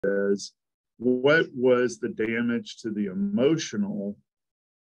is, what was the damage to the emotional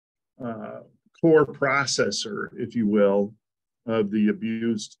core processor, if you will, of the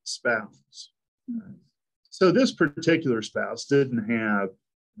abused spouse? So this particular spouse didn't have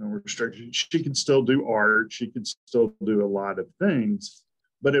restrictions. She could still do art. She could still do a lot of things,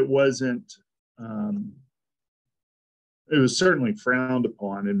 but it wasn't, it was certainly frowned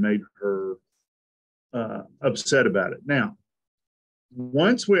upon and made her upset about it. Now,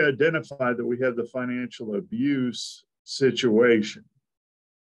 once we identify that we have the financial abuse situation,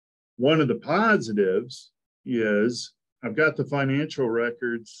 one of the positives is I've got the financial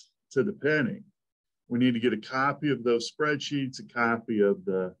records to the penny. We need to get a copy of those spreadsheets, a copy of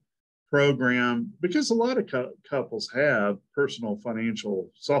the program, because a lot of couples have personal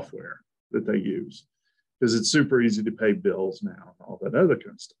financial software that they use because it's super easy to pay bills now and all that other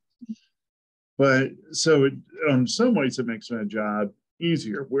kind of stuff. But so in some ways it makes my job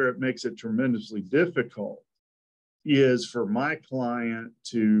easier. Where it makes it tremendously difficult is for my client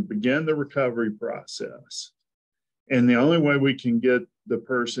to begin the recovery process. And the only way we can get the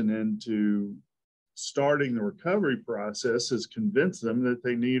person into starting the recovery process is convince them that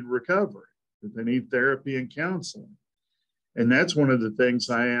they need recovery, that they need therapy and counseling. And that's one of the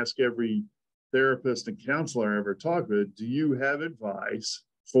things I ask every therapist and counselor I ever talk with. Do you have advice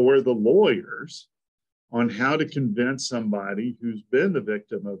for the lawyers on how to convince somebody who's been the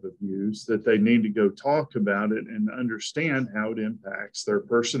victim of abuse that they need to go talk about it and understand how it impacts their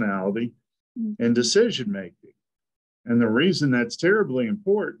personality and decision making? And the reason that's terribly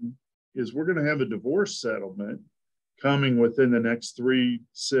important is we're going to have a divorce settlement coming within the next 3,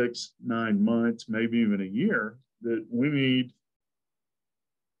 6, 9 months, maybe even a year, that we need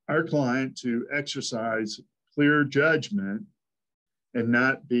our client to exercise clear judgment and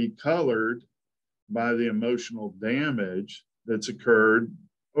not be colored by the emotional damage that's occurred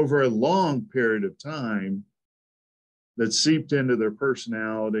over a long period of time that seeped into their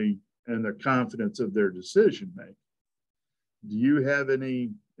personality and their confidence of their decision making. Do you have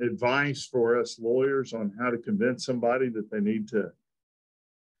any advice for us lawyers on how to convince somebody that they need to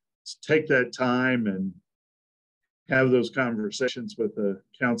take that time and have those conversations with a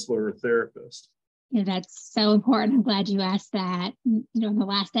counselor or therapist? Yeah, that's so important. I'm glad you asked that. In the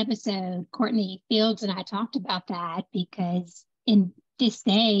last episode, Courtney Fields and I talked about that, because in this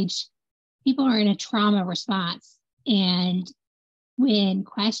stage, people are in a trauma response. And when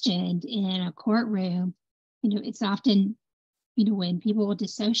questioned in a courtroom, it's often, when people will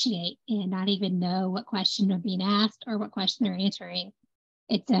dissociate and not even know what question they're being asked or what question they're answering.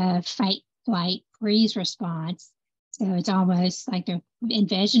 It's a fight, flight, freeze response. So it's almost like they're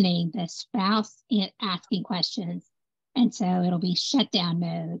envisioning the spouse asking questions. And so it'll be shutdown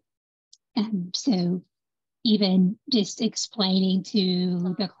mode. And so even just explaining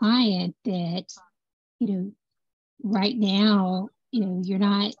to the client that, right now, you're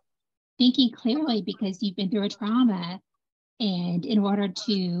not thinking clearly because you've been through a trauma. And in order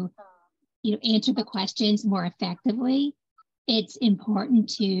to, answer the questions more effectively, it's important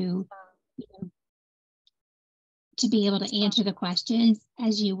to be able to answer the questions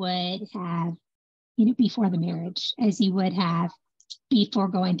as you would have, before the marriage, as you would have before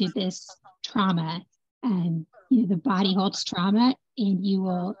going through this trauma. The body holds trauma, and you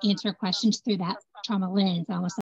will answer questions through that trauma lens, almost